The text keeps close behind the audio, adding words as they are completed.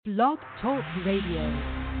Blog Talk Radio.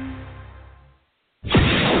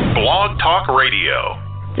 Blog Talk Radio.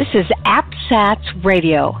 This is AppSats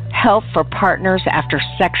Radio, Help for Partners After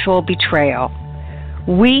Sexual Betrayal.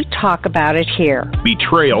 We talk about it here.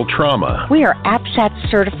 Betrayal trauma. We are AppSats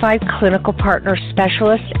certified clinical partner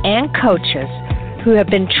specialists and coaches who have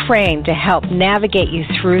been trained to help navigate you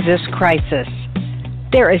through this crisis.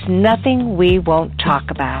 There is nothing we won't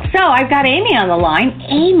talk about. So I've got Amy on the line.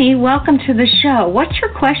 Amy, welcome to the show. What's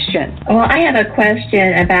your question? Well, I have a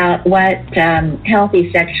question about what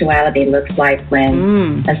healthy sexuality looks like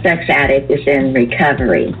when a sex addict is in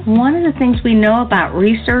recovery. One of the things we know about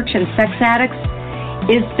research and sex addicts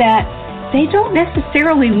is that they don't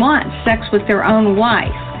necessarily want sex with their own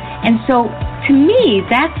wife. And so, to me,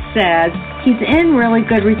 that says he's in really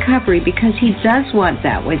good recovery because he does want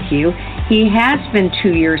that with you. He has been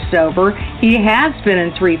 2 years sober. He has been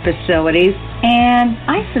in 3 facilities. And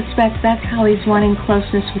I suspect that's how he's wanting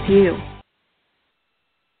closeness with you.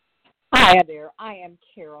 Hi there. I am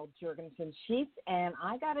Carol Jurgensen-Sheets, and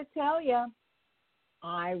I got to tell you,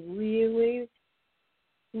 I really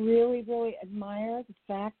admire the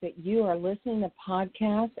fact that you are listening to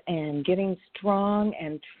podcasts and getting strong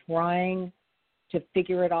and trying to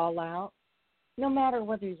figure it all out. No matter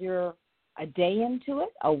whether you're a day into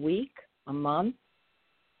it, a week, a month,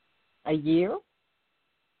 a year,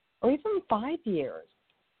 or even 5 years.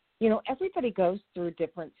 You know, everybody goes through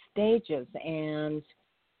different stages. And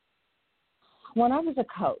when I was a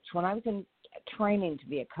coach, when I was in training to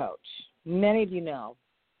be a coach, many of you know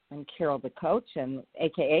I'm Carol the Coach, and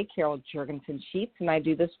a.k.a. Carol Jurgensen-Sheets, and I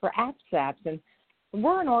do this for AppSats. And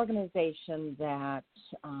we're an organization that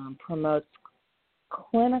promotes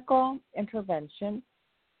clinical intervention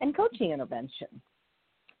and coaching intervention.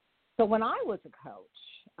 So when I was a coach,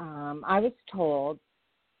 I was told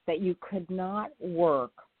that you could not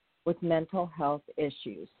work with mental health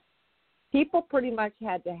issues. People pretty much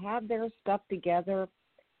had to have their stuff together.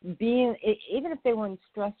 Even if they were in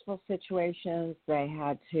stressful situations, they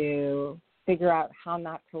had to figure out how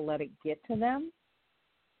not to let it get to them.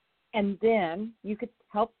 And then you could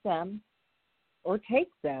help them or take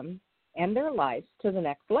them and their lives to the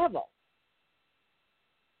next level.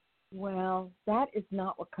 Well, that is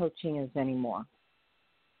not what coaching is anymore.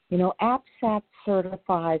 You know, AppSats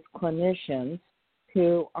certifies clinicians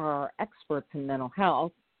who are experts in mental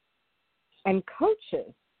health and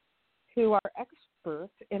coaches who are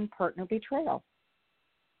experts in partner betrayal.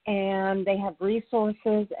 And they have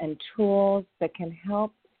resources and tools that can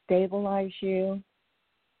help stabilize you,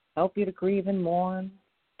 help you to grieve and mourn,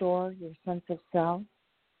 restore your sense of self.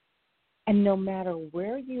 And no matter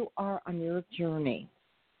where you are on your journey,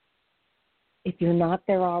 if you're not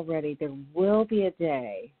there already, there will be a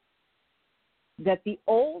day that the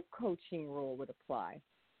old coaching rule would apply,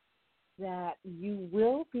 that you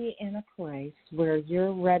will be in a place where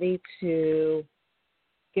you're ready to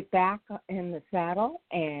get back in the saddle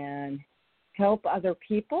and help other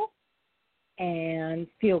people and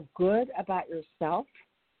feel good about yourself.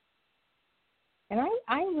 And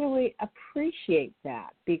I really appreciate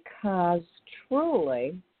that because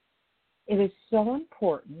truly it is so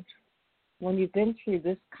important when you've been through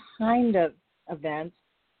this kind of event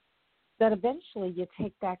that eventually you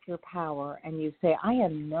take back your power and you say, I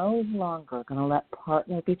am no longer going to let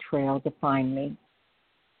partner betrayal define me.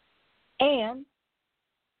 And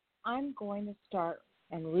I'm going to start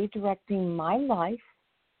and redirecting my life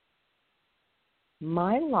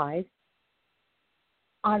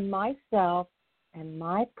on myself and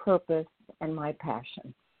my purpose and my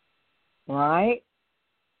passion, right?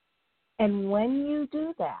 And when you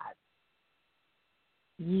do that,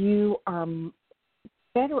 you are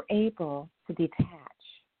better able to detach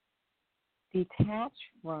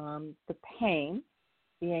from the pain,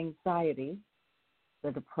 the anxiety,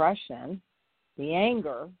 the depression, the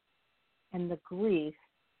anger, and the grief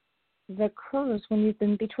that occurs when you've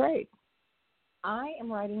been betrayed. I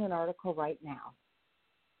am writing an article right now,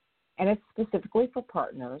 and it's specifically for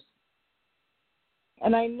partners.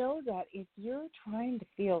 And I know that if you're trying to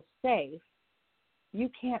feel safe, you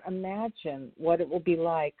can't imagine what it will be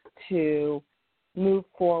like to move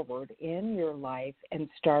forward in your life and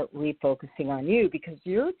start refocusing on you because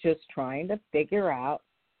you're just trying to figure out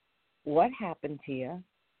what happened to you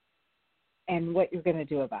and what you're going to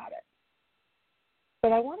do about it.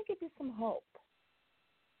 But I want to give you some hope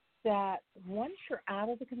that once you're out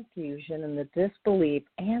of the confusion and the disbelief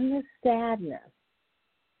and the sadness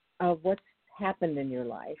of what's happened in your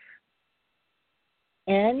life,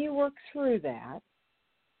 and you work through that,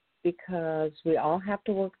 because we all have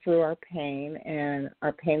to work through our pain and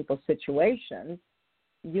our painful situations,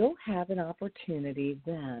 you'll have an opportunity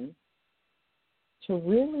then to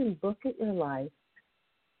really look at your life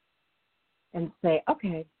and say,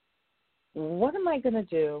 okay, what am I going to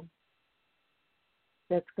do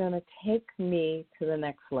that's going to take me to the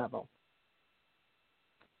next level?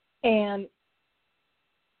 And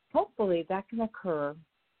hopefully that can occur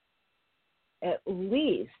at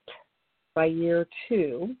least by year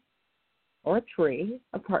 2 or 3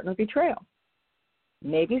 of partner betrayal.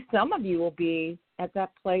 Maybe some of you will be at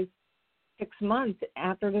that place 6 months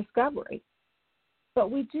after discovery. But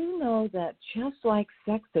we do know that just like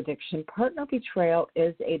sex addiction, partner betrayal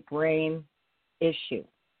is a brain issue.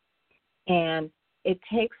 And it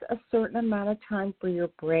takes a certain amount of time for your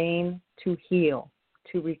brain to heal,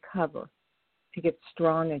 to recover, to get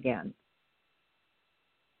strong again.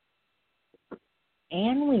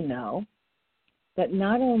 And we know that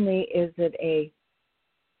not only is it a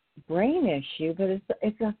brain issue, but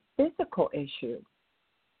it's a physical issue.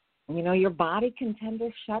 You know, your body can tend to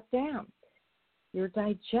shut down. Your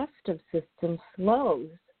digestive system slows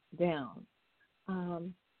down.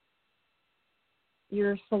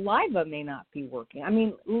 Your saliva may not be working. I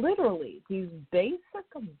mean, literally, these basic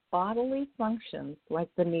bodily functions, like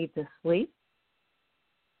the need to sleep,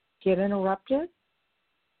 get interrupted,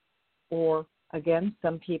 or, again,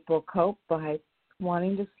 some people cope by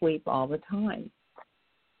wanting to sleep all the time.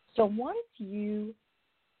 So once you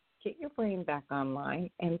get your brain back online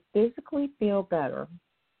and physically feel better,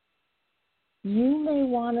 you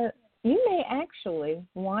may actually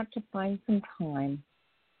want to find some time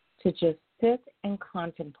to just sit and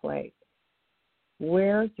contemplate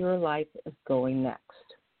where your life is going next.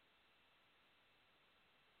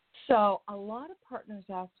 So a lot of partners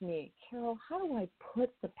ask me, Carol, how do I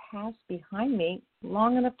put the past behind me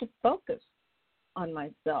long enough to focus on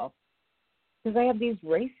myself? Because I have these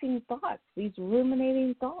racing thoughts, these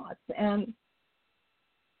ruminating thoughts, and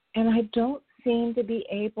I don't seem to be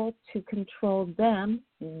able to control them.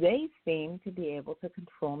 They seem to be able to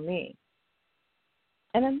control me.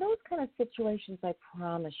 And in those kind of situations, I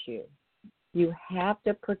promise you, you have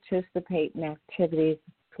to participate in activities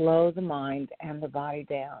that slow the mind and the body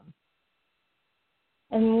down.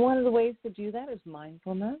 And one of the ways to do that is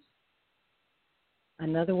mindfulness.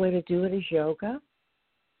 Another way to do it is yoga.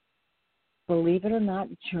 Believe it or not,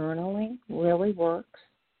 journaling really works.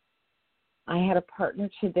 I had a partner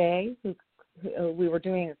today who we were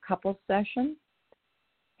doing a couple session,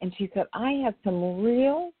 and she said, I had some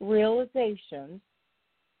real realizations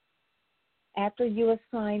after you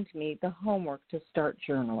assigned me the homework to start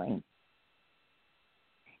journaling.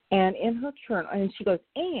 And in her journal, and she goes,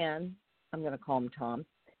 and, I'm going to call him Tom,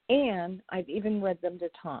 and I've even read them to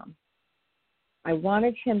Tom. I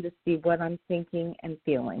wanted him to see what I'm thinking and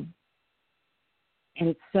feeling.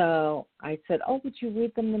 And so I said, oh, would you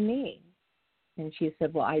read them to me? And she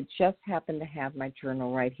said, well, I just happen to have my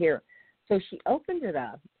journal right here. So she opened it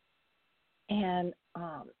up, and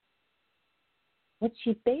what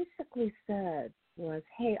she basically said was,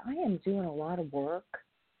 hey, I am doing a lot of work.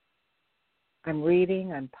 I'm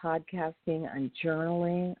reading, I'm podcasting, I'm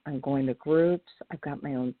journaling, I'm going to groups, I've got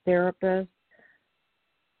my own therapist.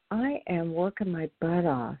 I am working my butt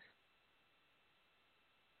off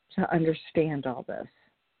to understand all this.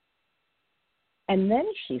 And then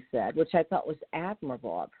she said, which I thought was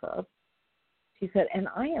admirable of her, she said, and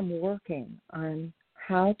I am working on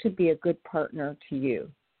how to be a good partner to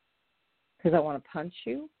you, because I want to punch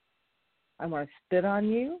you, I want to spit on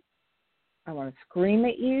you, I want to scream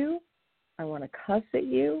at you, I want to cuss at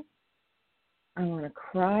you, I want to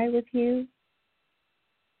cry with you.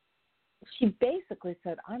 She basically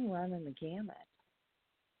said, I'm running the gamut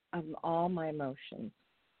of all my emotions.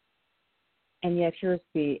 And yet here's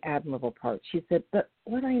the admirable part. She said, but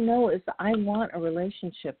what I know is I want a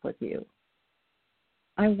relationship with you.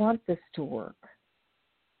 I want this to work.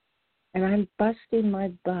 And I'm busting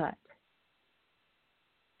my butt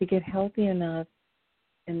to get healthy enough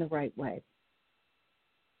in the right way.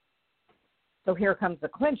 So here comes the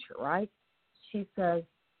clincher, right? She says,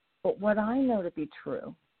 but what I know to be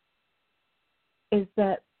true is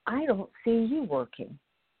that I don't see you working.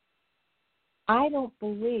 I don't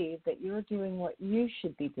believe that you're doing what you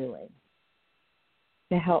should be doing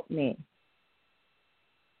to help me.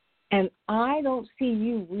 And I don't see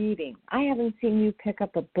you reading. I haven't seen you pick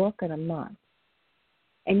up a book in a month.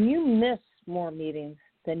 And you miss more meetings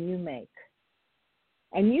than you make.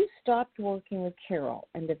 And you stopped working with Carol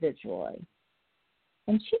individually.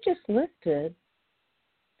 And she just listed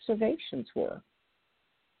observations were.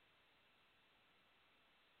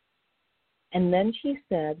 And then she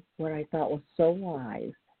said what I thought was so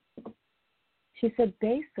wise. She said,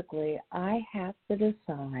 basically, I have to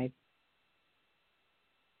decide,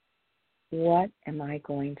 what am I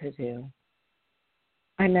going to do?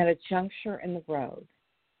 I'm at a juncture in the road,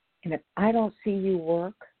 and if I don't see you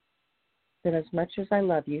work, then as much as I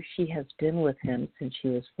love you, she has been with him since she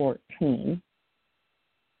was 14,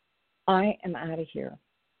 I am out of here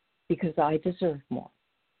because I deserve more.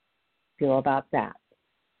 Feel about that.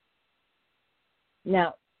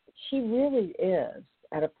 Now, she really is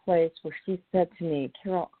at a place where she said to me,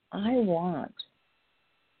 Carol, I want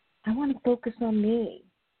to focus on me.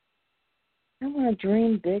 I want to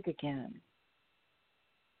dream big again.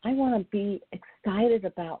 I want to be excited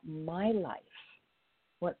about my life,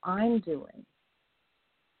 what I'm doing.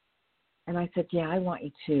 And I said, yeah, I want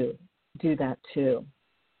you to do that too.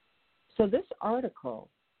 So this article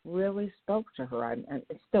really spoke to her. I'm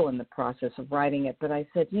still in the process of writing it, but I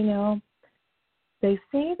said, they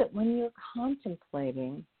say that when you're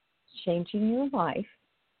contemplating changing your life,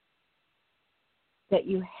 that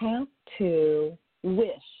you have to wish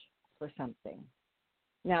for something.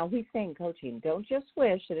 Now, we say in coaching, don't just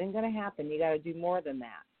wish. It ain't going to happen. You got to do more than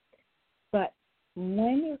that. But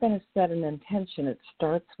when you're going to set an intention, it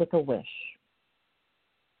starts with a wish.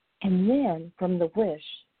 And then from the wish,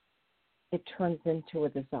 it turns into a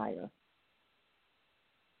desire.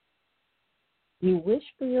 You wish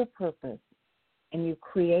for your purpose, and you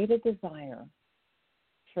create a desire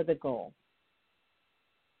for the goal.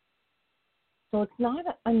 So it's not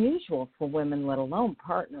unusual for women, let alone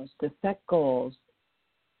partners, to set goals,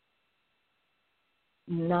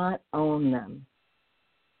 not own them.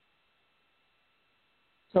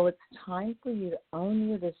 So it's time for you to own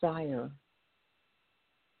your desire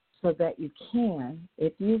so that you can,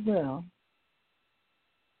 if you will,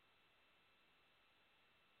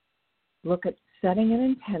 look at setting an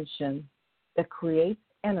intention that creates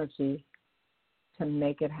energy to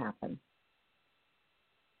make it happen.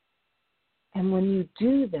 And when you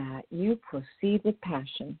do that, you proceed with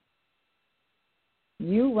passion.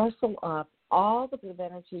 You rustle up all the bit of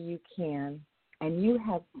energy you can, and you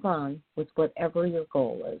have fun with whatever your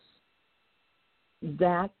goal is.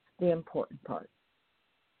 That's the important part.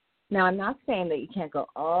 Now, I'm not saying that you can't go,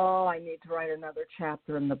 oh, I need to write another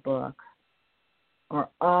chapter in the book, or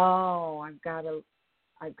oh, I've got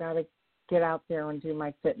to get out there and do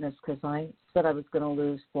my fitness because I said I was going to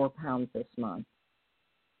lose 4 pounds this month,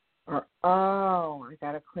 or oh, I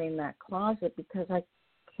got to clean that closet because I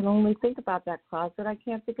can only think about that closet. I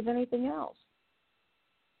can't think of anything else.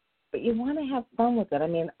 But you want to have fun with it. I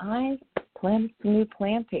mean, I planted some new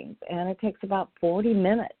plantings, and it takes about 40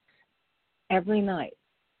 minutes every night.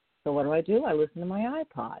 So what do? I listen to my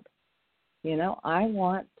iPod. I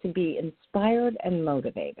want to be inspired and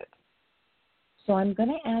motivated. So I'm going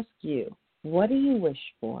to ask you, what do you wish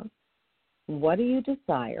for? What do you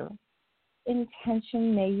desire?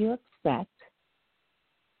 Intention may you accept?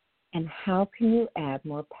 And how can you add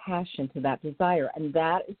more passion to that desire? And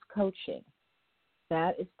that is coaching.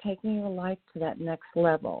 That is taking your life to that next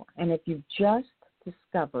level. And if you've just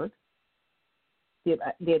discovered the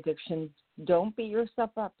addiction, don't beat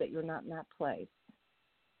yourself up that you're not in that place.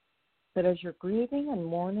 But as you're grieving and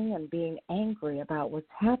mourning and being angry about what's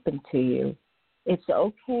happened to you, it's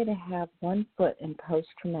okay to have one foot in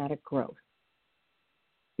post-traumatic growth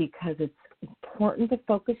because it's important to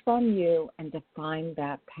focus on you and to find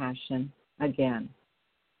that passion again.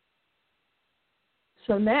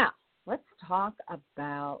 So now, let's talk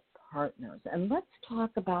about partners, and let's talk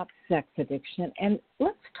about sex addiction, and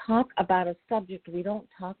let's talk about a subject we don't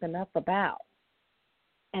talk enough about,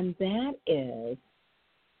 and that is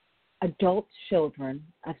adult children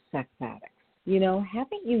of sex addicts.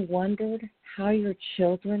 Haven't you wondered how your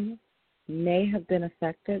children may have been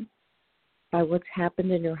affected by what's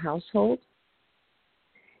happened in your household?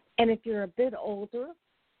 And if you're a bit older,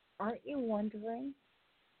 aren't you wondering,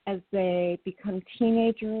 as they become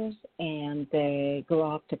teenagers and they go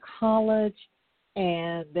off to college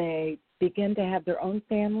and they begin to have their own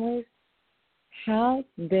families, how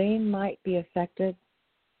they might be affected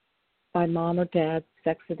by mom or dad's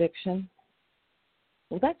sex addiction?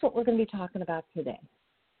 Well, that's what we're going to be talking about today.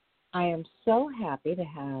 I am so happy to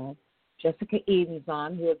have Jessica Edens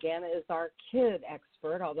on, who again is our kid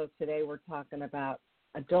expert, although today we're talking about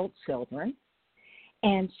adult children.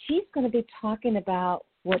 And she's going to be talking about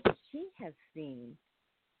what she has seen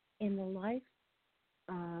in the life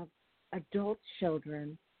of adult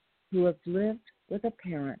children who have lived with a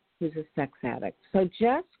parent who's a sex addict. So,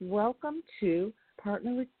 Jess, welcome to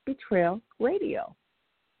Partner with Betrayal Radio.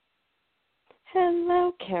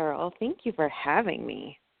 Hello, Carol. Thank you for having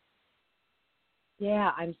me.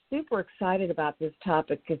 Yeah, I'm super excited about this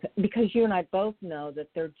topic because you and I both know that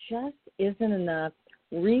there just isn't enough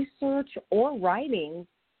research or writings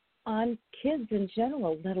on kids in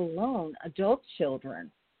general, let alone adult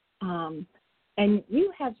children. And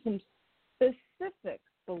you have some specific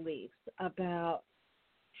beliefs about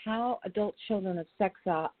how adult children of sex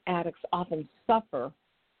addicts often suffer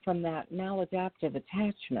from that maladaptive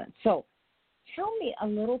attachment. So tell me a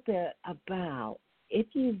little bit about, if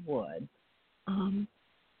you would,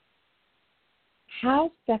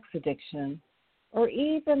 how sex addiction or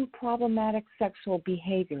even problematic sexual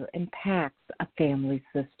behavior impacts a family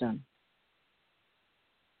system.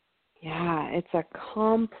 Yeah, it's a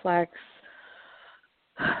complex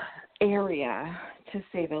area, to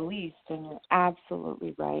say the least, and you're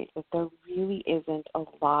absolutely right that there really isn't a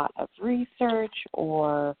lot of research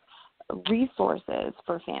or resources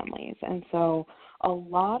for families. And so a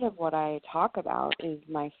lot of what I talk about is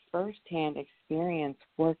my firsthand experience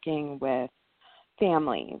working with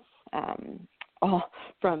families, all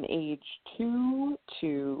from age 2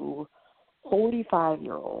 to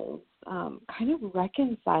 45-year-olds, kind of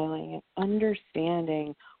reconciling and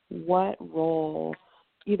understanding what role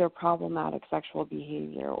either problematic sexual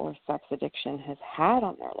behavior or sex addiction has had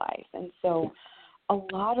on their life. And so a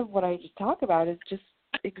lot of what I just talk about is just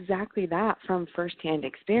exactly that, from firsthand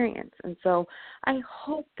experience. And so I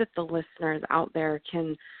hope that the listeners out there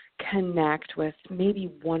can connect with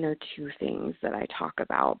maybe one or two things that I talk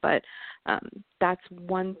about. But that's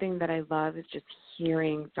one thing that I love, is just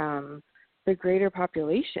hearing from the greater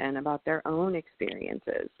population about their own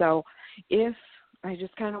experiences. So if I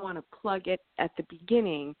just kind of want to plug it at the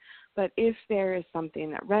beginning, but if there is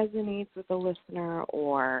something that resonates with the listener,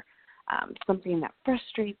 or something that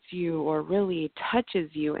frustrates you or really touches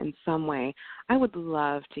you in some way, I would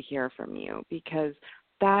love to hear from you, because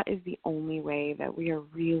that is the only way that we are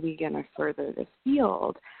really going to further this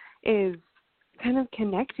field, is kind of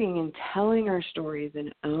connecting and telling our stories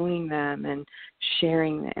and owning them and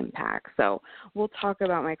sharing the impact. So we'll talk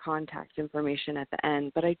about my contact information at the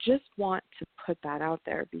end, but I just want to put that out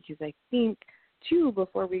there, because I think, too,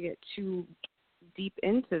 before we get too deep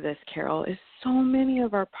into this, Carol, is so many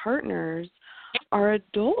of our partners are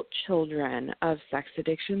adult children of sex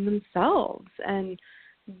addiction themselves, and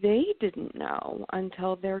they didn't know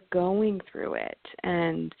until they're going through it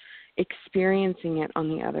and experiencing it on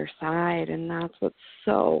the other side. And that's what's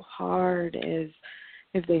so hard, is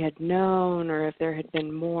if they had known, or if there had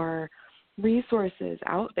been more resources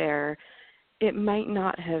out there, it might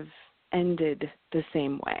not have ended the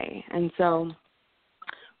same way. And so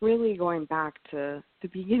really going back to the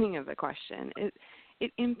beginning of the question,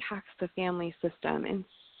 it impacts the family system in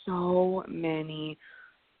so many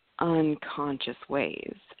unconscious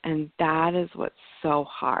ways, and that is what's so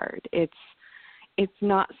hard. It's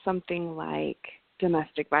not something like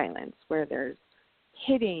domestic violence, where there's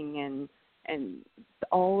hitting and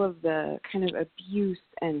all of the kind of abuse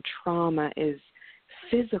and trauma is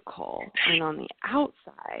physical, and on the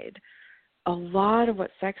outside, a lot of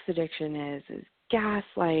what sex addiction is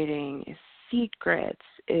gaslighting, is secrets,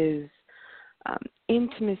 is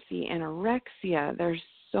intimacy, anorexia. There's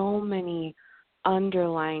so many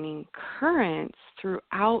underlining currents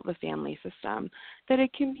throughout the family system that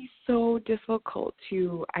it can be so difficult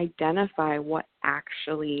to identify what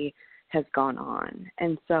actually has gone on.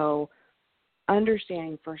 And so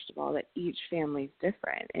understanding, first of all, that each family is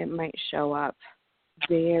different. It might show up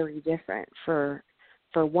very different for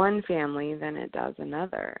one family than it does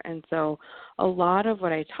another. And so a lot of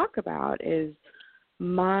what I talk about is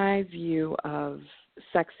my view of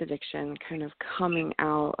sex addiction kind of coming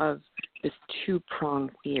out of this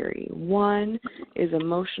two-pronged theory. One is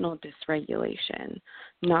emotional dysregulation,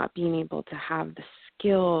 not being able to have the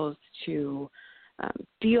skills to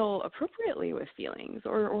deal appropriately with feelings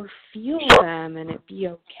or feel them and it be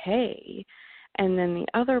okay. And then the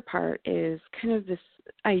other part is kind of this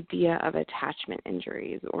idea of attachment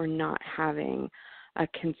injuries, or not having a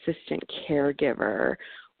consistent caregiver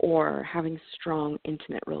or having strong,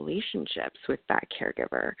 intimate relationships with that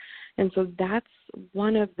caregiver. And so that's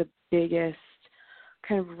one of the biggest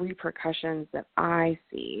kind of repercussions that I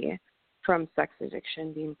see from sex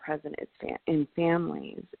addiction being present in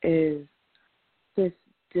families, is this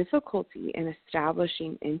difficulty in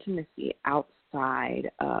establishing intimacy outside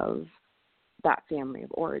of that family of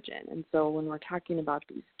origin. And so when we're talking about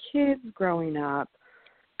these kids growing up,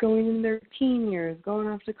 going in their teen years, going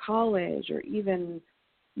off to college, or even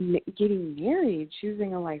getting married,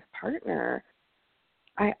 choosing a life partner,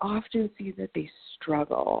 I often see that they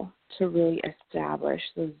struggle to really establish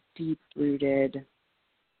those deep-rooted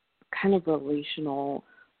kind of relational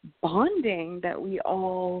bonding that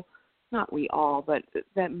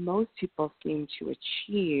that most people seem to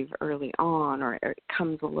achieve early on, or it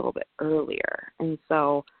comes a little bit earlier. And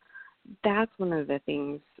so that's one of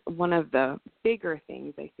the bigger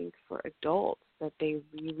things I think for adults that they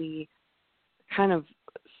really kind of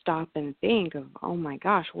stop and think of, oh my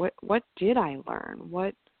gosh, what did I learn?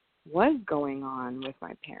 What was going on with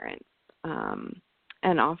my parents?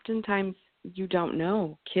 And oftentimes you don't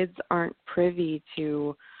know. Kids aren't privy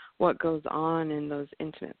to what goes on in those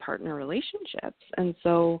intimate partner relationships. And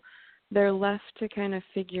so they're left to kind of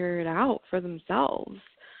figure it out for themselves,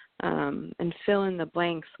 and fill in the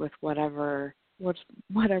blanks with whatever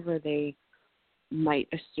they might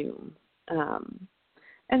assume.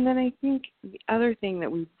 And then I think the other thing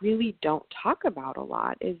that we really don't talk about a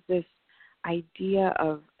lot is this idea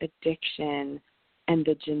of addiction and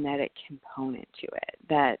the genetic component to it,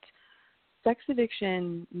 that sex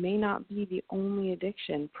addiction may not be the only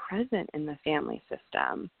addiction present in the family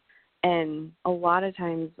system. And a lot of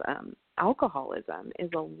times alcoholism is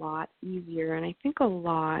a lot easier, and I think a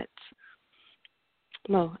lot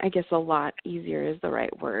easier is the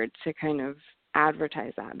right word to kind of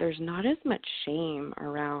advertise that. There's not as much shame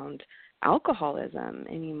around alcoholism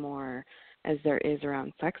anymore as there is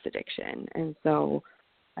around sex addiction. And so,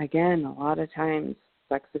 again, a lot of times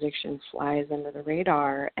sex addiction flies under the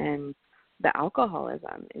radar, and the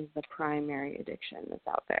alcoholism is the primary addiction that's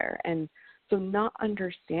out there. And so not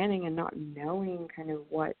understanding and not knowing kind of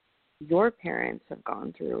what your parents have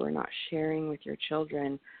gone through, or not sharing with your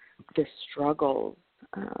children the struggles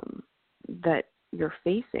that you're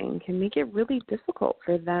facing, can make it really difficult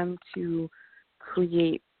for them to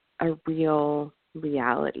create a real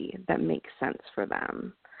reality that makes sense for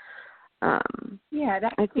them. Yeah,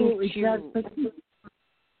 that absolutely does. But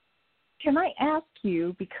can I ask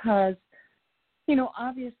you, because,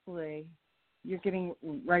 obviously you're getting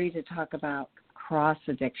ready to talk about cross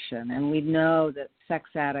addiction, and we know that sex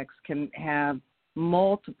addicts can have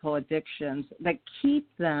multiple addictions that keep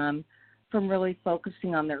them from really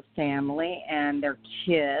focusing on their family and their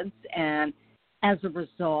kids, and as a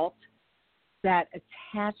result, that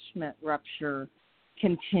attachment rupture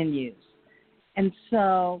continues. And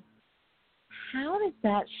so how does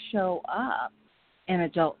that show up in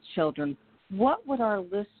adult children? What would our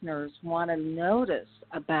listeners want to notice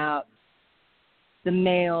about the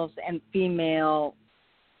males and female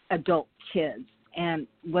adult kids, and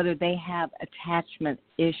whether they have attachment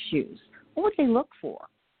issues? What would they look for?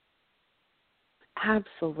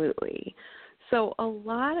 Absolutely. So a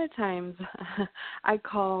lot of times I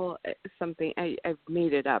call something, I've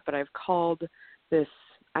made it up, but I've called this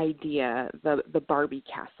idea the Barbie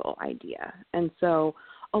castle idea. And so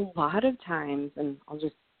a lot of times, and I'll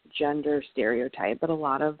just gender stereotype, but a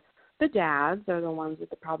lot of the dads are the ones with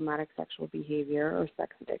the problematic sexual behavior or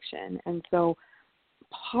sex addiction. And so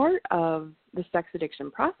part of the sex addiction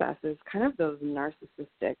process is kind of those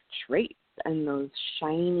narcissistic traits and those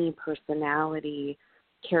shiny personality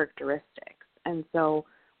characteristics. And so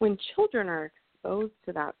when children are exposed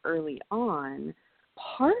to that early on,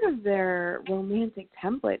 part of their romantic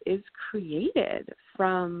template is created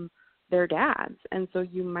from their dads. And so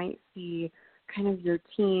you might see kind of your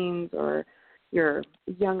teens or your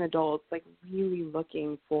young adults like really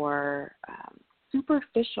looking for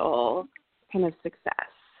superficial kind of success,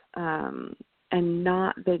 and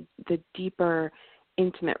not the deeper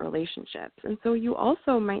intimate relationships. And so you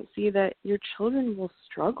also might see that your children will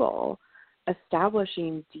struggle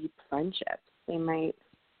establishing deep friendships. They might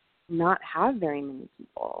not have very many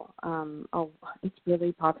people. It's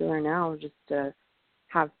really popular now just to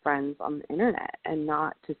have friends on the internet and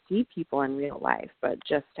not to see people in real life, but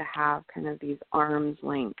just to have kind of these arm's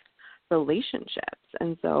length relationships.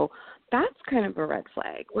 And so that's kind of a red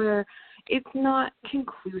flag where it's not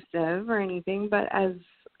conclusive or anything, but as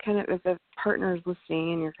kind of if a partner is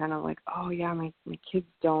listening and you're kind of like, oh yeah, my kids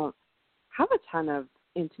don't have a ton of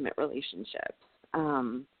intimate relationships,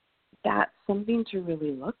 that's something to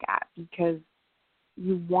really look at, because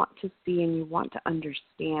you want to see and you want to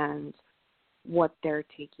understand what they're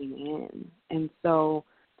taking in. And so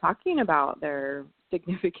talking about their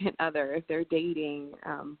significant other, if they're dating,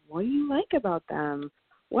 what do you like about them?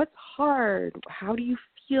 What's hard? How do you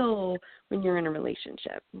feel when you're in a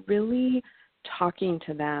relationship? Really talking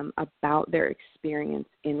to them about their experience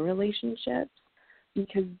in relationships,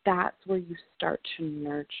 because that's where you start to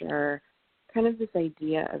nurture kind of this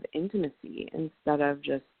idea of intimacy instead of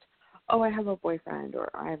just, oh, I have a boyfriend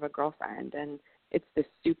or I have a girlfriend, and it's this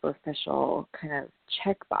superficial kind of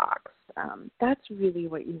checkbox. That's really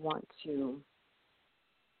what you want to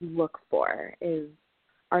look for is,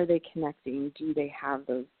 are they connecting? Do they have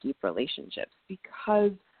those deep relationships?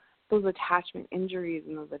 Because those attachment injuries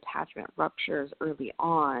and those attachment ruptures early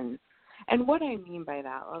on, and what I mean by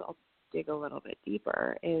that, I'll dig a little bit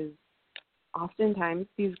deeper, is oftentimes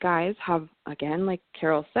these guys have, again, like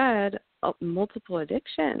Carol said, multiple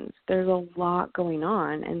addictions. There's a lot going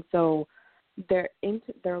on. And so their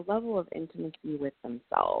level of intimacy with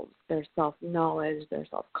themselves, their self-knowledge, their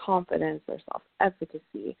self-confidence, their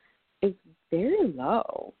self-efficacy is very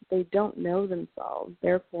low. They don't know themselves.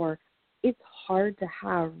 Therefore, it's hard to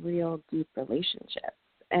have real deep relationships.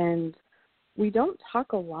 And we don't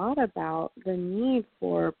talk a lot about the need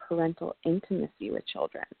for parental intimacy with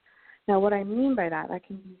children. Now, what I mean by that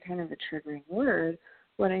can be kind of a triggering word.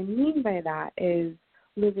 What I mean by that is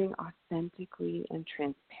living authentically and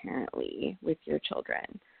transparently with your children,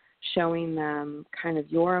 showing them kind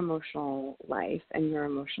of your emotional life and your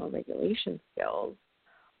emotional regulation skills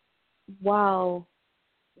while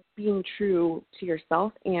being true to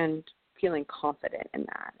yourself and feeling confident in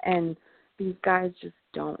that. And these guys just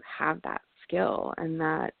don't have that skill, and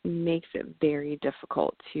that makes it very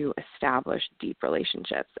difficult to establish deep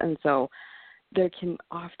relationships. And so there can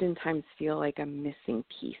oftentimes feel like a missing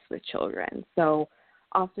piece with children. So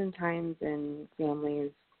oftentimes in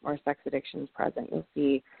families where sex addiction is present, you'll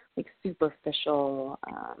see like superficial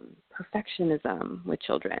perfectionism with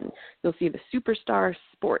children. You'll see the superstar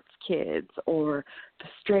sports kids or the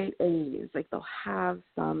straight A's. Like they'll have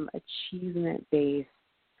some achievement-based,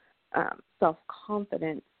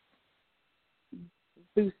 self-confidence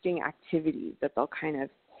boosting activities that they'll kind of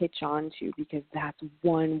hitch on to because that's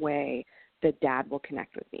one way that dad will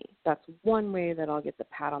connect with me. That's one way that I'll get the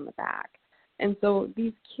pat on the back. And so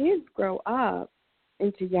these kids grow up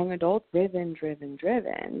into young adults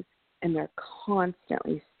driven, and they're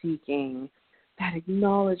constantly seeking that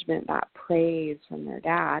acknowledgement, that praise from their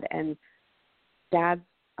dad. And dads,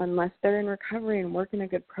 unless they're in recovery and working a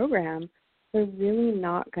good program, they're really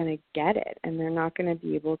not going to get it, and they're not going to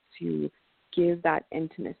be able to give that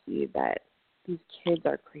intimacy that these kids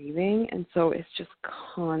are craving. And so it's just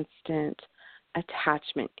constant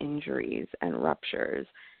attachment injuries and ruptures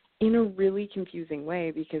in a really confusing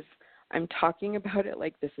way, because I'm talking about it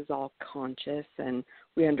like this is all conscious and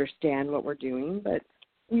we understand what we're doing, but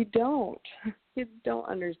we don't. Kids don't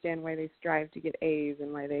understand why they strive to get A's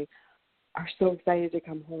and why they are so excited to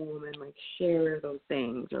come home and like share those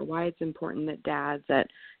things, or why it's important that dad's at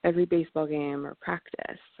every baseball game or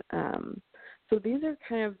practice. So these are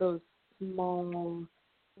kind of those small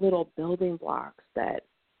little building blocks that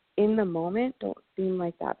in the moment don't seem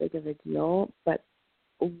like that big of a deal, but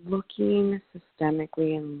looking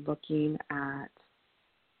systemically and looking at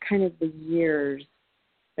kind of the years,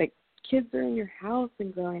 like kids are in your house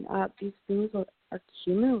and growing up, these things are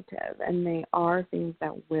cumulative, and they are things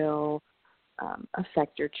that will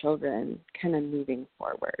affect your children kind of moving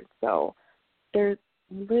forward. So there's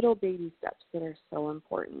little baby steps that are so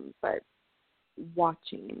important, but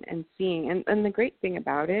watching and seeing. And the great thing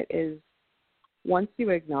about it is once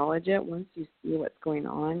you acknowledge it, once you see what's going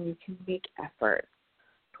on, you can make efforts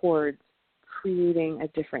towards creating a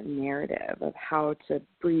different narrative of how to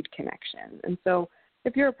breed connection. And so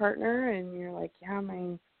if you're a partner and you're like, yeah,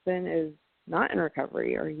 my husband is not in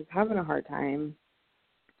recovery, or he's having a hard time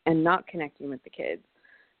and not connecting with the kids,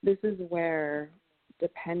 this is where,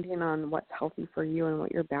 depending on what's healthy for you and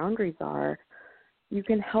what your boundaries are, you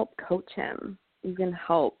can help coach him. You can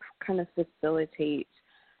help kind of facilitate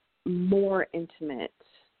more intimate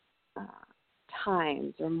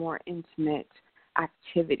times or more intimate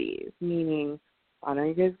activities, meaning why don't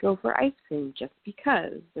you guys go for ice cream just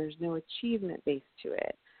because? There's no achievement base to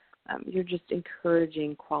it. You're just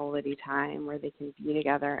encouraging quality time where they can be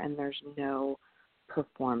together and there's no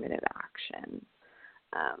performative action.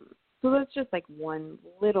 So that's just like one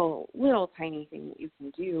little tiny thing that you can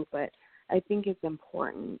do, but I think it's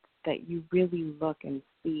important that you really look and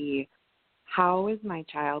see, how is my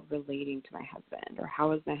child relating to my husband, or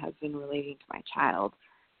how is my husband relating to my child,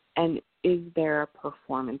 and is there a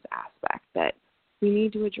performance aspect that we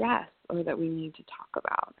need to address or that we need to talk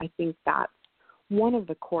about? I think that's one of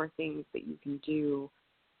the core things that you can do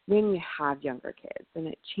when you have younger kids, and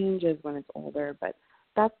it changes when it's older, but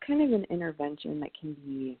that's kind of an intervention that can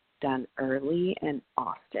be done early and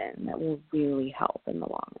often that will really help in the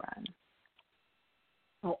long run.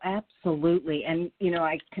 Oh, absolutely. And,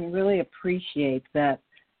 I can really appreciate that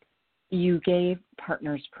you gave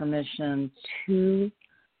partners permission to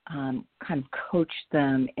kind of coach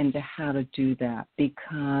them into how to do that,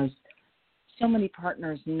 because so many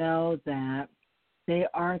partners know that they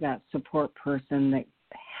are that support person that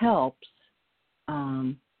helps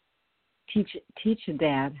teach a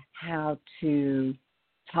dad how to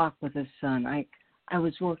talk with his son. I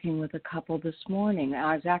was working with a couple this morning.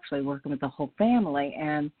 I was actually working with the whole family,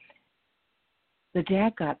 and the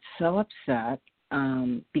dad got so upset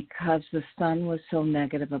because the son was so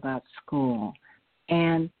negative about school.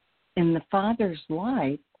 And in the father's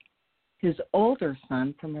life, his older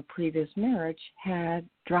son from a previous marriage had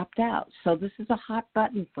dropped out. So this is a hot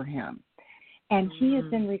button for him. And he is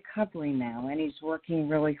in recovery now, and he's working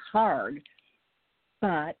really hard.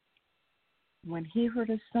 But when he heard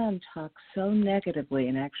his son talk so negatively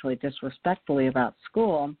and actually disrespectfully about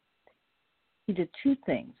school, he did two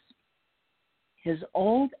things. His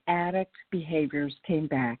old addict behaviors came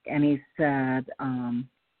back, and he said,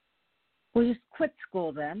 well, just quit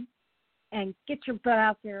school then and get your butt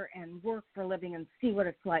out there and work for a living and see what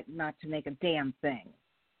it's like not to make a damn thing.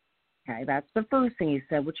 Okay, that's the first thing he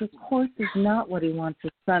said, which, of course, is not what he wants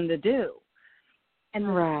his son to do. And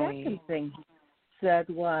the second thing he said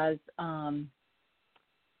was, I'm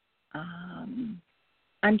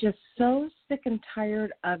just so sick and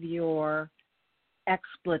tired of your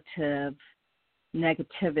expletive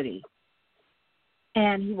negativity.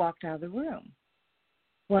 And he walked out of the room.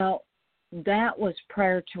 Well, that was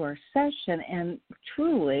prior to our session, and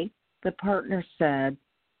truly, the partner said,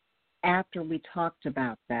 after we talked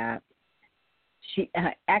about that,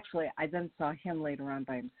 I then saw him later on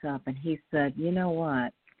by himself, and he said, you know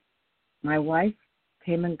what, my wife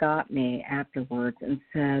came and got me afterwards and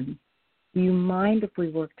said, do you mind if we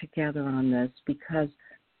work together on this, because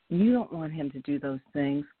you don't want him to do those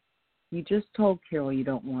things. You just told Carol you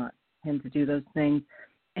don't want him to do those things,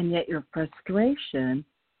 and yet your frustration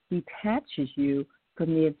detaches you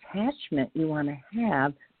from the attachment you want to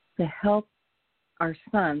have to help our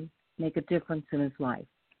son make a difference in his life.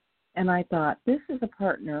 And I thought, this is a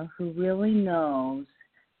partner who really knows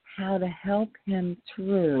how to help him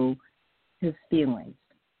through his feelings.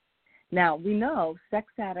 Now, we know sex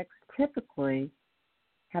addicts typically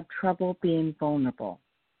have trouble being vulnerable.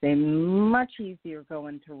 They much easier go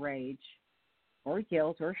into rage or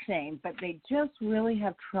guilt or shame, but they just really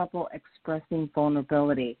have trouble expressing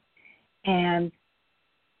vulnerability. And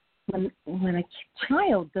when a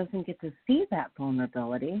child doesn't get to see that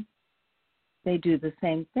vulnerability, they do the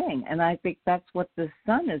same thing. And I think that's what the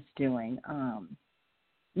son is doing.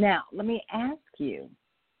 Now, let me ask you,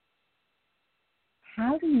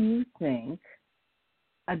 how do you think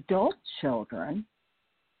adult children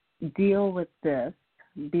deal with this?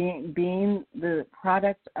 Being the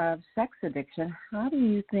product of sex addiction, how do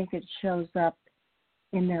you think it shows up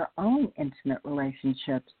in their own intimate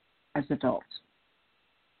relationships as adults?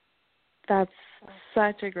 That's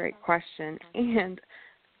such a great question. And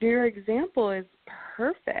your example is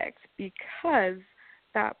perfect, because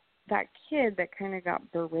that kid that kind of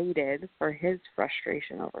got berated for his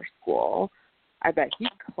frustration over school, I bet he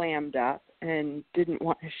clammed up and didn't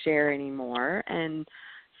want to share anymore. And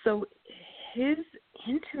so his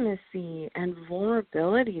intimacy and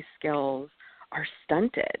vulnerability skills are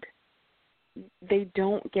stunted. They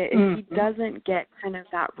don't get, he doesn't get kind of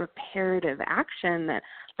that reparative action that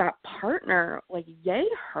partner, like, yay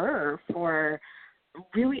her for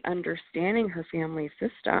really understanding her family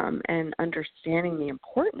system and understanding the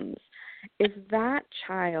importance. If that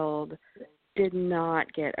child did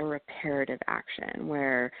not get a reparative action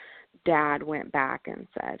where dad went back and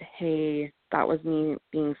said, hey, that was me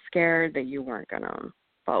being scared that you weren't going to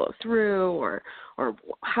follow through, or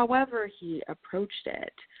however he approached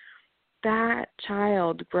it, that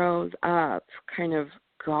child grows up kind of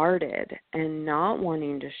guarded and not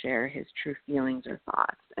wanting to share his true feelings or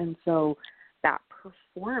thoughts. And so that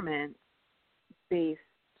performance-based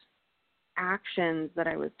actions that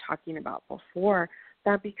I was talking about before,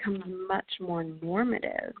 that becomes much more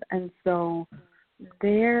normative. And so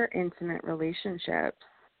their intimate relationships,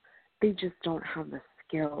 they just don't have the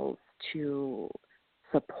skills to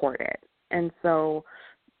support it. And so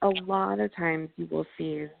a lot of times you will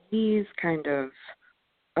see these kind of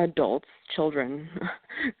adults, children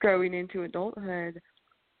growing into adulthood,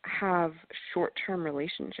 have short-term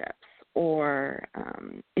relationships or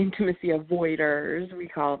intimacy avoiders, we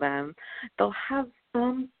call them. They'll have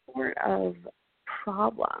some sort of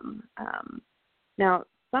problem. Now,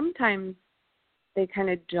 sometimes they kind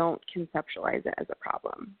of don't conceptualize it as a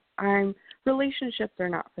problem. Relationships are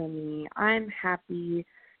not for me. I'm happy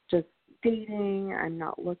just dating. I'm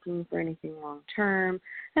not looking for anything long-term,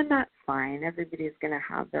 and that's fine. Everybody's going to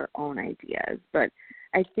have their own ideas. But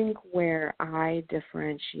I think where I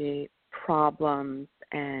differentiate problems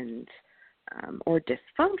and or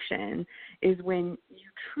dysfunction is when you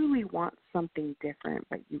truly want something different,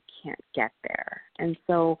 but you can't get there. And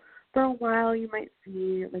so for a while you might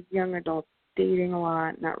see like young adults dating a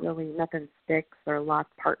lot, nothing sticks, or lots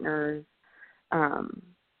of partners.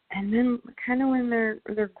 And then kind of when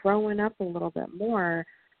they're growing up a little bit more,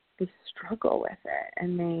 they struggle with it,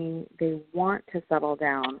 and they want to settle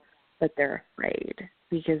down, but they're afraid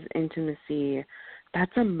because intimacy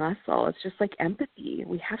that's a muscle. It's just like empathy.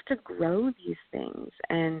 We have to grow these things.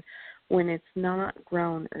 And when it's not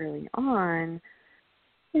grown early on,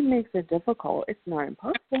 it makes it difficult. It's not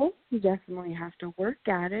impossible. You definitely have to work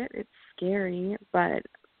at it. It's scary, but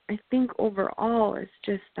I think overall it's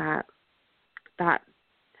just that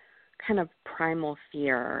kind of primal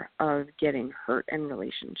fear of getting hurt in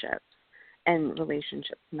relationships and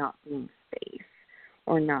relationships not being safe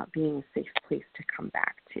or not being a safe place to come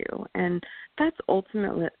back to. And that's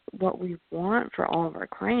ultimately what we want for all of our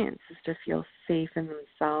clients, is to feel safe in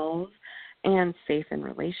themselves and safe in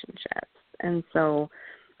relationships. And so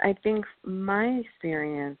I think my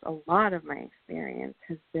experience, a lot of my experience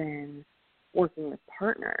has been working with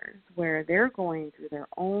partners where they're going through their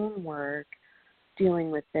own work, dealing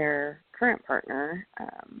with their current partner,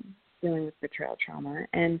 dealing with betrayal trauma,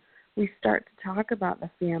 and we start to talk about the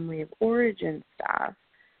family of origin stuff,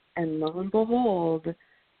 and lo and behold,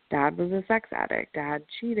 Dad was a sex addict, Dad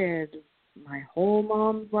cheated my whole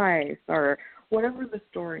mom's life, or whatever the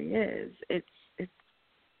story is. It's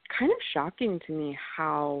kind of shocking to me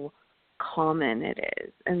how common it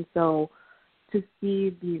is. And so to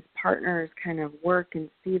see these partners kind of work and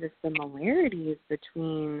see the similarities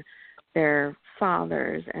between their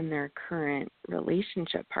fathers and their current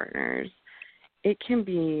relationship partners, it can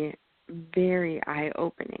be very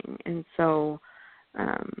eye-opening. And so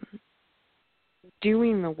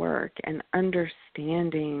doing the work and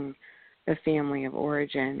understanding the family of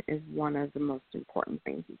origin is one of the most important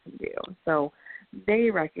things you can do. So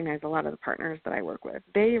they recognize, a lot of the partners that I work with,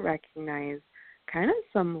 they recognize kind of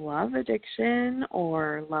some love addiction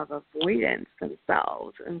or love avoidance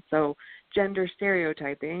themselves. And so gender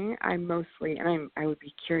stereotyping, I would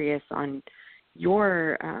be curious on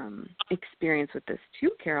your experience with this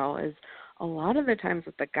too, Carol, is a lot of the times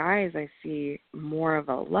with the guys I see more of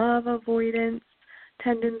a love avoidance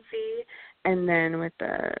tendency, and then with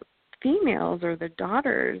the females or the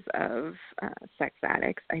daughters of sex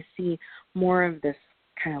addicts, I see more of this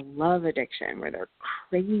kind of love addiction where they're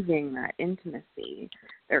craving that intimacy.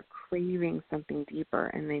 They're craving something deeper,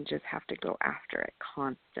 and they just have to go after it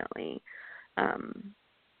constantly.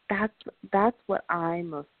 That's what I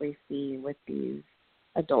mostly see with these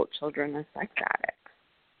adult children of sex addicts.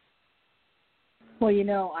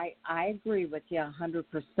 Well, I agree with you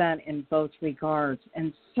 100% in both regards.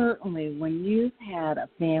 And certainly when you've had a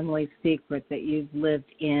family secret that you've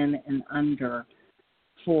lived in and under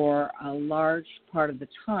for a large part of the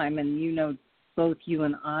time, and both you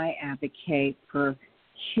and I advocate for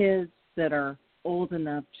kids that are old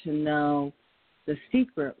enough to know the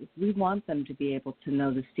secret. We want them to be able to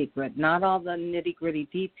know the secret, not all the nitty-gritty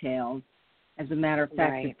details. As a matter of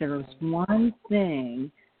fact, Right. if there was one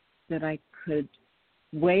thing that I could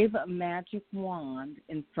wave a magic wand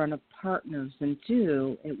in front of partners and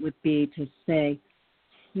do, it would be to say,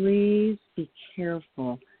 please be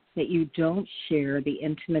careful that you don't share the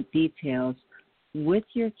intimate details with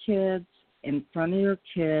your kids, in front of your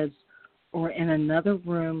kids, or in another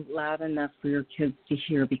room loud enough for your kids to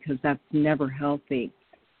hear, because that's never healthy.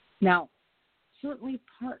 Now, certainly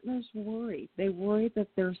partners worry. They worry that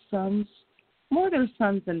their sons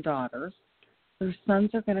and daughters, their sons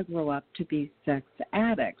are going to grow up to be sex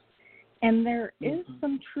addicts. And there is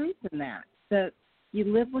some truth in that you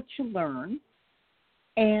live what you learn,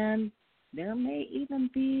 and there may even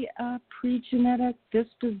be a pre-genetic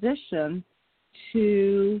disposition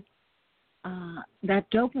to that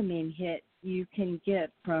dopamine hit you can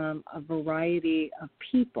get from a variety of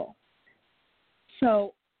people.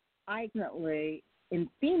 So, ultimately, in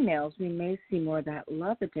females, we may see more of that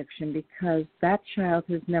love addiction because that child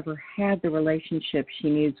has never had the relationship she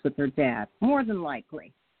needs with her dad, more than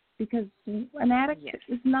likely, because an addict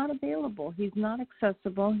is not available. He's not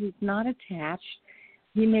accessible. He's not attached.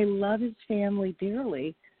 He may love his family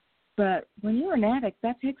dearly, but when you're an addict,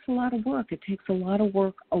 that takes a lot of work. It takes a lot of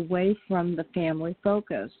work away from the family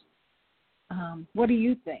focus. What do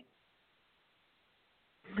you think?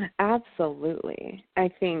 Absolutely. I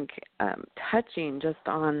think touching just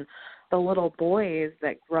on the little boys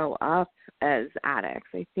that grow up as addicts,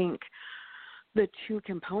 I think the two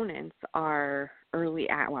components are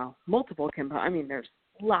multiple components. I mean, there's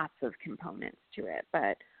lots of components to it,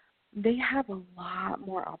 but they have a lot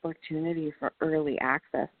more opportunity for early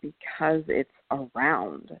access because it's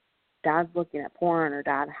around. Dad's looking at porn, or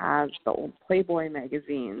Dad has the old Playboy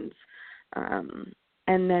magazines.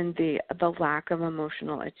 And then the lack of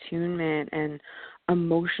emotional attunement and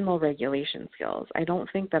emotional regulation skills. I don't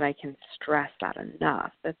think that I can stress that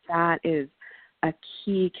enough, that is a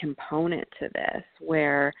key component to this,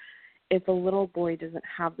 where if a little boy doesn't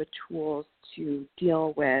have the tools to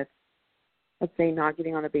deal with let's say, not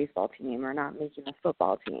getting on a baseball team or not making a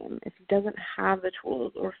football team, if he doesn't have the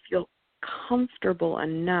tools or feel comfortable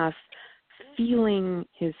enough feeling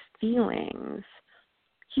his feelings,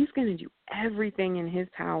 he's going to do everything in his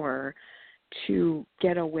power to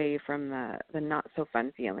get away from the not so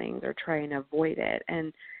fun feelings or try and avoid it.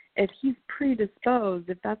 And if he's predisposed,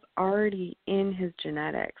 if that's already in his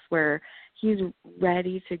genetics where he's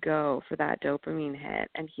ready to go for that dopamine hit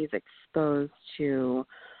and he's exposed to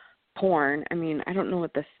porn, I mean, I don't know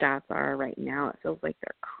what the stats are right now. It feels like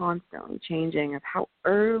they're constantly changing of how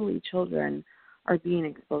early children are being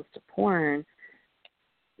exposed to porn.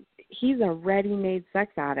 He's a ready-made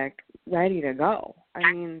sex addict, ready to go.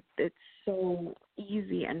 I mean, it's so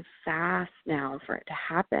easy and fast now for it to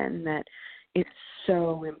happen that it's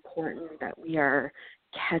so important that we are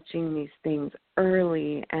catching these things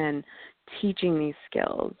early and teaching these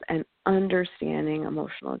skills and understanding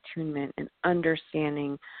emotional attunement and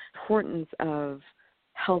understanding the importance of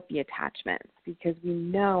healthy attachments, because we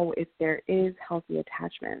know if there is healthy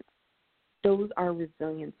attachments, those are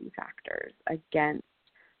resiliency factors against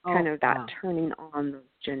kind of that turning on those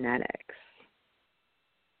genetics.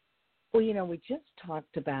 Well, we just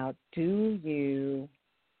talked about, do you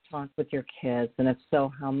talk with your kids, and if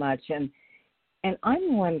so, how much? And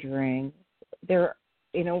I'm wondering, this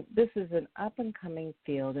is an up and coming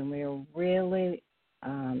field, and we are really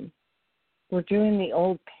we're doing the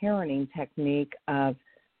old parenting technique of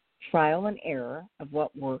trial and error of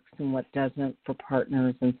what works and what doesn't for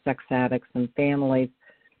partners and sex addicts and families.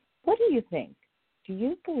 What do you think? Do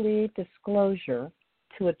you believe disclosure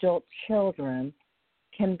to adult children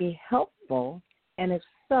can be helpful? And if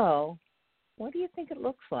so, what do you think it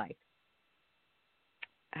looks like?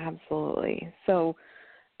 Absolutely. So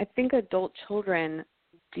I think adult children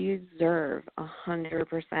deserve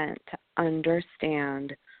 100% to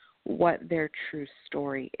understand what their true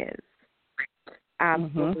story is.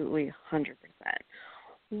 Absolutely 100%.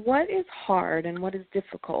 What is hard and what is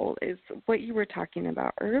difficult is what you were talking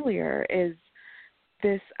about earlier, is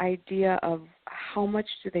this idea of how much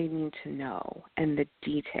do they need to know and the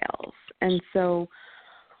details. And so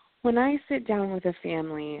when I sit down with a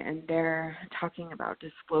family and they're talking about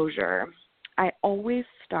disclosure, I always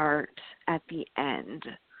start at the end.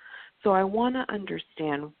 So I want to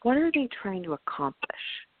understand, what are they trying to accomplish?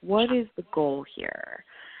 What is the goal here?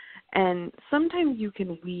 And sometimes you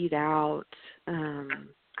can weed out,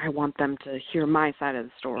 I want them to hear my side of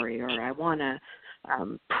the story, or I want to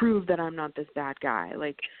prove that I'm not this bad guy.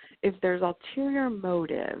 Like, if there's ulterior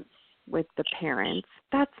motives with the parents,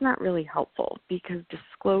 that's not really helpful, because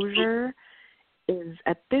disclosure is,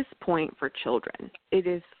 at this point, for children. It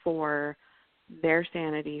is for their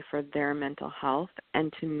sanity, for their mental health,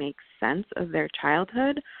 and to make sense of their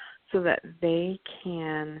childhood so that they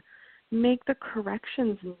can make the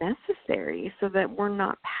corrections necessary so that we're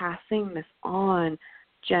not passing this on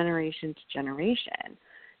generation to generation.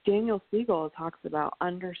 Daniel Siegel talks about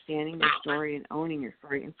understanding your story and owning your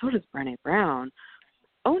story, and so does Brené Brown.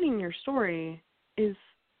 Owning your story is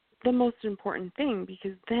the most important thing,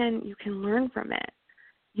 because then you can learn from it.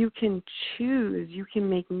 You can choose, you can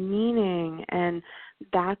make meaning, and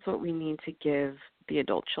that's what we need to give the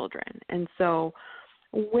adult children. And so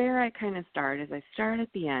where I kind of start is I start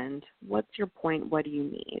at the end. What's your point? What do you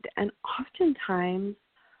need? And oftentimes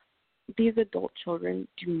these adult children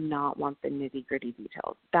do not want the nitty-gritty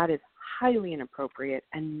details. That is highly inappropriate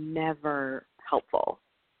and never helpful.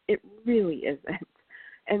 It really isn't.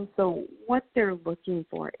 And so what they're looking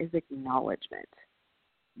for is acknowledgement.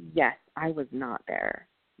 Yes, I was not there.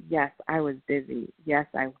 Yes, I was busy. Yes,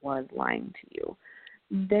 I was lying to you.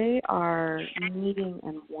 They are needing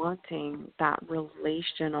and wanting that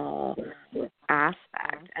relational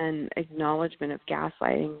aspect and acknowledgement of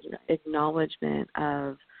gaslighting, acknowledgement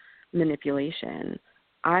of manipulation.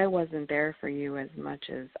 I wasn't there for you as much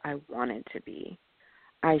as I wanted to be.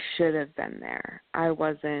 I should have been there. I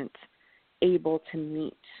wasn't able to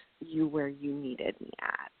meet you where you needed me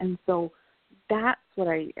at. And so that's what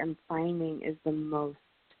I am finding is the most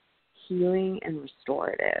healing and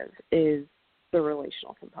restorative, is the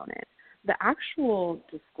relational component. The actual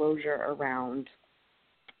disclosure around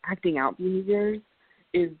acting out behaviors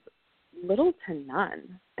is little to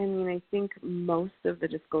none. I mean, I think most of the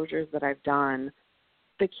disclosures that I've done,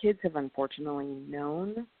 the kids have unfortunately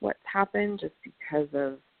known what's happened just because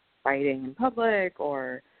of fighting in public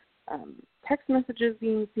or text messages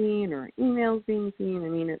being seen or emails being seen. I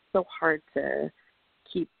mean, it's so hard to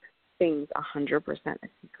keep things 100% a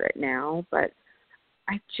secret now, but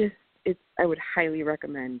I would highly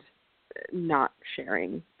recommend not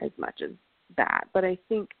sharing as much as that. But I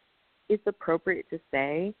think it's appropriate to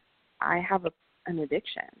say, I have an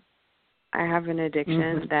addiction. I have an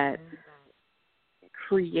addiction that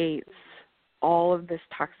creates all of this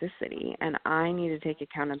toxicity, and I need to take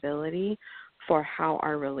accountability for how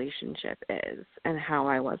our relationship is and how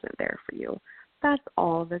I wasn't there for you. That's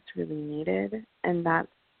all that's really needed, and that's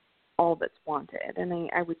all that's wanted. And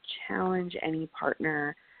I would challenge any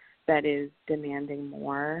partner that is demanding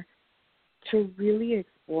more to really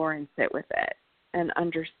explore and sit with it and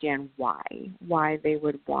understand why they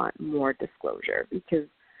would want more disclosure, because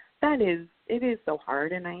it is so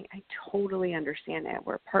hard, and I totally understand it,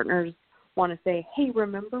 where partners want to say, hey,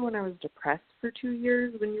 remember when I was depressed for 2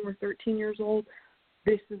 years when you were 13 years old?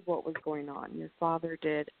 This is what was going on. Your father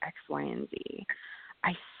did X, Y, and Z.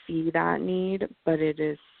 I see that need, but it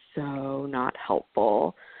is so not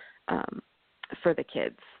helpful for the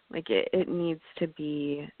kids. Like it needs to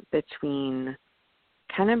be between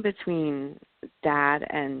dad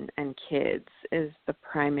and kids is the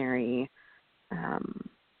primary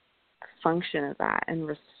function of that, and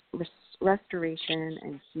restoration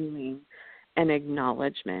and healing and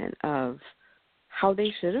acknowledgement of how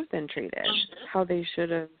they should have been treated, how they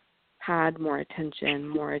should have had more attention,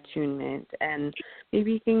 more attunement, and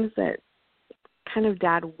maybe things that kind of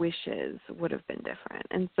dad wishes would have been different.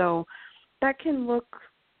 And so that can look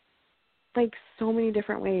like so many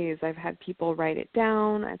different ways. I've had people write it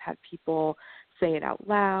down. I've had people say it out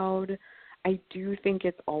loud. I do think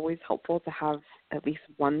it's always helpful to have at least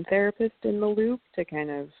one therapist in the loop to kind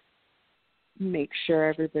of make sure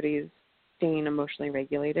everybody's staying emotionally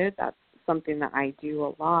regulated. That's something that I do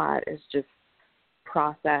a lot, is just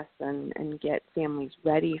process and get families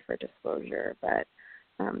ready for disclosure. But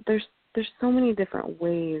there's so many different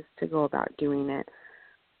ways to go about doing it.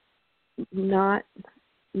 Not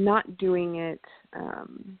doing it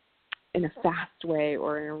in a fast way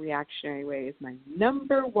or in a reactionary way is my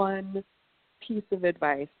number one piece of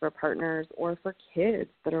advice for partners or for kids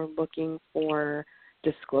that are looking for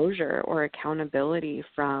disclosure or accountability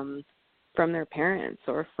from their parents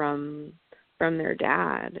or from their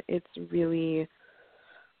dad. It's really,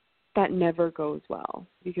 that never goes well,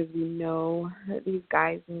 because we know that these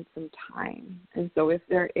guys need some time. And so if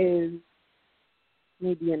there is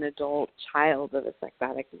maybe an adult child of a sex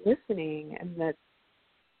addict listening and that's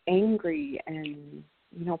angry and,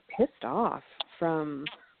 pissed off from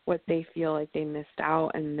what they feel like they missed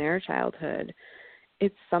out in their childhood,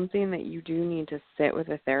 it's something that you do need to sit with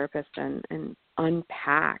a therapist and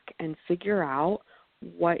unpack and figure out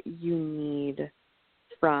what you need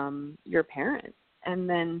from your parents. And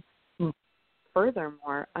then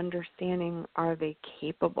furthermore, understanding, are they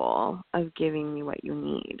capable of giving you what you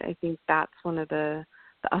need? I think that's one of the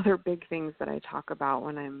other big things that I talk about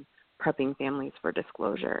when I'm prepping families for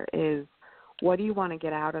disclosure is, what do you want to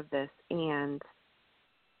get out of this, and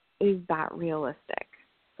is that realistic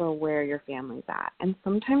for where your family's at? And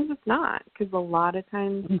sometimes it's not, because a lot of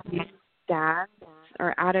times dads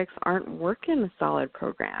or addicts aren't working a solid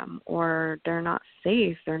program, or they're not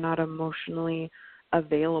safe, they're not emotionally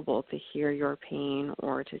available to hear your pain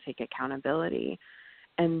or to take accountability.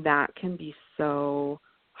 And that can be so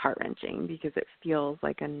heart-wrenching, because it feels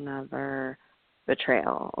like another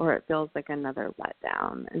betrayal, or it feels like another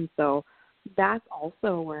letdown. And so that's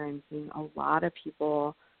also where I'm seeing a lot of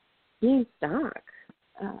people being stuck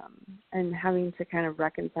and having to kind of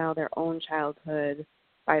reconcile their own childhood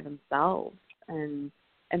by themselves and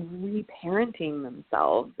reparenting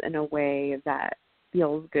themselves in a way that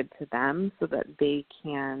feels good to them, so that they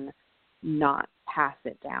can not pass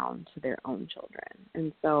it down to their own children.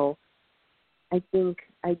 And so I think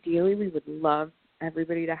ideally we would love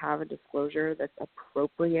everybody to have a disclosure that's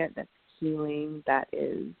appropriate, that's healing, that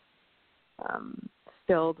is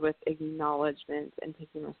filled with acknowledgement and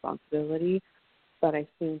taking responsibility. But I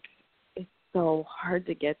think it's so hard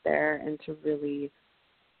to get there, and to really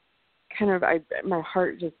my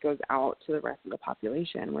heart just goes out to the rest of the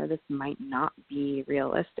population where this might not be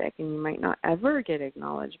realistic, and you might not ever get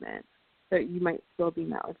acknowledgement. So you might still be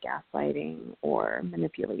met with gaslighting or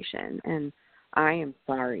manipulation. And I am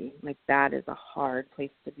sorry, like, that is a hard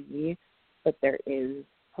place to be, but there is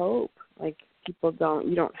hope. Like, you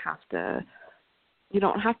don't have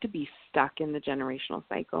to be stuck in the generational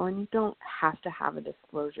cycle, and you don't have to have a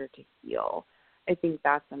disclosure to heal. I think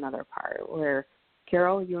that's another part where,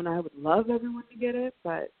 Carol, you and I would love everyone to get it,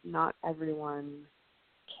 but not everyone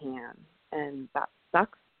can. And that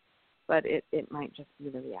sucks, but it might just be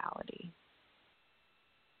the reality.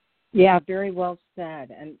 Yeah, very well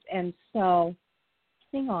said. And so,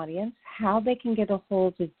 listening audience, how they can get a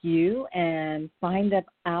hold of you and find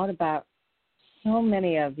out about so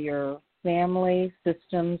many of your family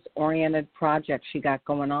systems-oriented projects you got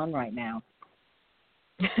going on right now.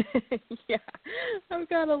 Yeah, I've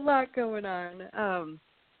got a lot going on.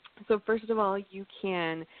 So first of all, you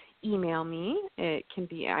can email me. It can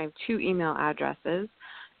be, I have two email addresses,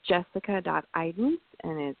 jessica.eidens,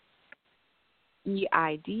 and it's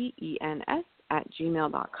EIDENS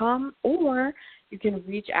 @gmail.com, or you can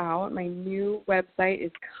reach out. My new website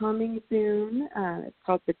is coming soon. It's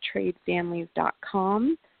called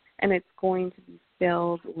thetradefamilies.com, and it's going to be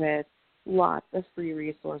filled with lots of free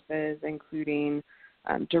resources, including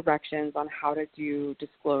directions on how to do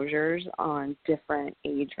disclosures on different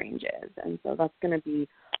age ranges. And so that's going to be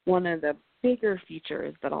one of the bigger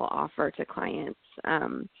features that I'll offer to clients,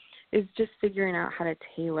 is just figuring out how to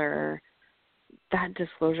tailor that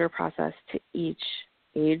disclosure process to each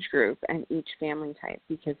age group and each family type,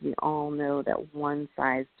 because we all know that one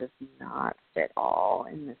size does not fit all,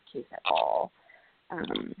 in this case at all.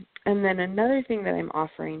 And then another thing that I'm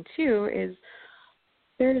offering too is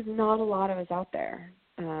there's not a lot of us out there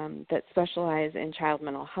that specialize in child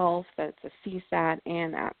mental health, that's a CSAT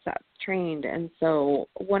and APSAT trained. And so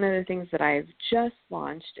one of the things that I've just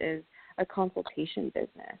launched is a consultation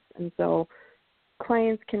business. And so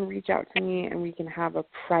clients can reach out to me and we can have a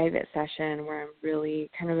private session where I'm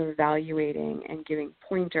really kind of evaluating and giving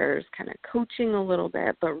pointers, kind of coaching a little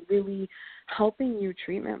bit, but really helping you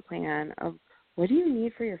treatment plan of what do you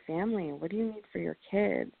need for your family? What do you need for your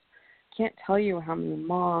kids? Can't tell you how many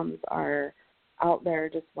moms are out there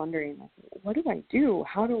just wondering, what do I do?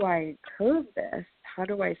 How do I curb this? How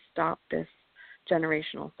do I stop this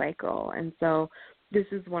generational cycle? And so this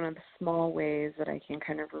is one of the small ways that I can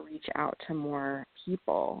kind of reach out to more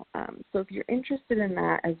people. So if you're interested in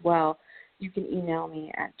that as well, you can email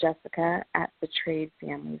me at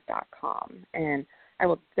jessica@thetradefamilies.com. And I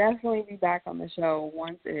will definitely be back on the show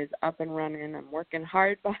once it is up and running. I'm working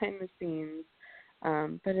hard behind the scenes,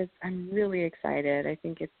 but I'm really excited. I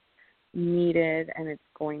think it's needed, and it's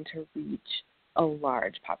going to reach a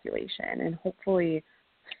large population and hopefully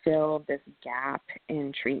fill this gap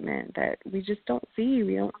in treatment that we just don't see.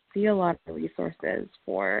 We don't see a lot of resources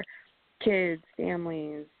for kids,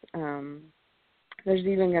 families. There's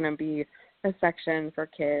even going to be a section for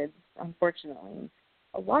kids. Unfortunately,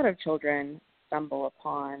 a lot of children stumble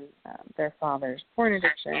upon their father's porn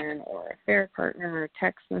addiction or affair partner, or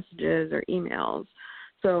text messages or emails.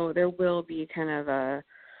 So there will be kind of a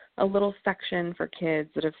little section for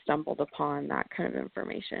kids that have stumbled upon that kind of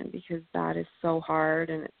information, because that is so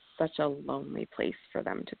hard and it's such a lonely place for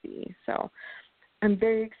them to be. So I'm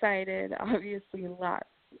very excited. Obviously, lots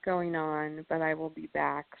going on, but I will be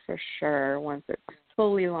back for sure once it's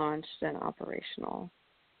fully launched and operational.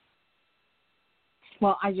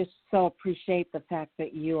 Well, I just so appreciate the fact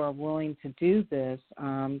that you are willing to do this,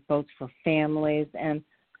 both for families and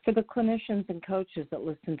for the clinicians and coaches that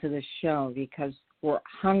listen to this show, because we're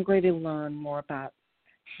hungry to learn more about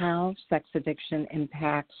how sex addiction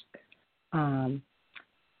impacts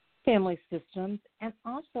family systems and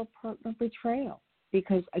also partner betrayal.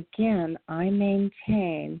 Because, again, I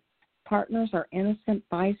maintain partners are innocent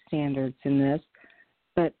bystanders in this,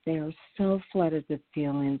 but they are so flooded with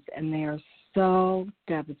feelings and they are so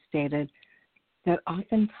devastated that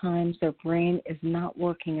oftentimes their brain is not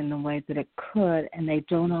working in the way that it could, and they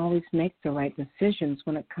don't always make the right decisions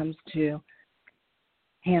when it comes to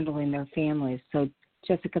handling their families. So,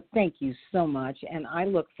 Jessica, thank you so much, and I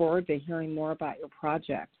look forward to hearing more about your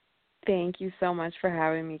project. Thank you so much for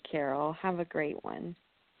having me, Carol. Have a great one.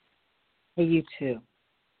 Hey, you too.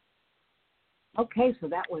 Okay, so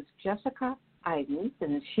that was Jessica Eidens,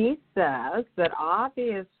 and she says that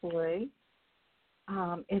obviously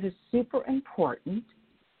it is super important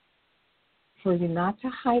for you not to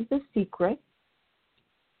hide the secret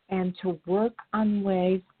and to work on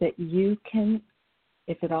ways that you can,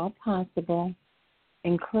 if at all possible,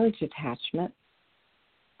 encourage attachment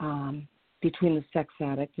between the sex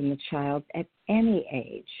addict and the child at any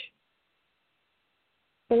age.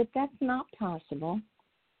 But if that's not possible,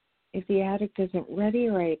 if the addict isn't ready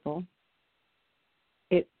or able,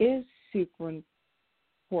 it is super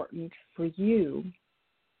important for you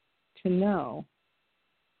to know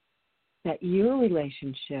that your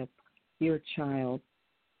relationship, your child,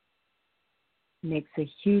 makes a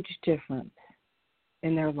huge difference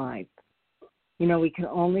in their life. You know, we can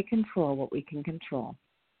only control what we can control.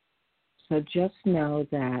 So just know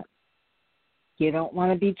that you don't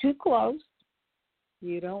want to be too close.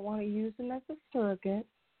 You don't want to use them as a surrogate.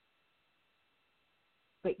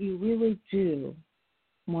 But you really do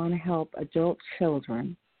want to help adult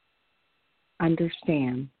children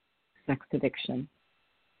understand sex addiction.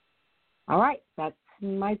 All right, that's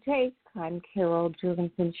my take. I'm Carol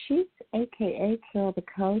Jurgensen-Sheets, a.k.a. Carol the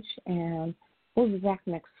Coach, and we'll be back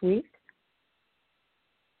next week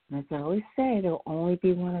And as I always say, there'll only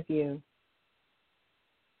be one of you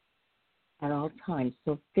at all times.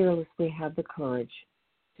 So fearlessly have the courage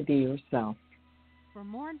to be yourself. For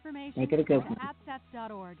more information, Make it a good go one. to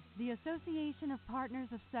APSATS.org, the Association of Partners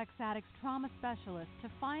of Sex Addicts Trauma Specialists, to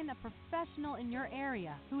find a professional in your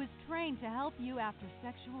area who is trained to help you after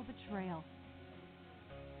sexual betrayal.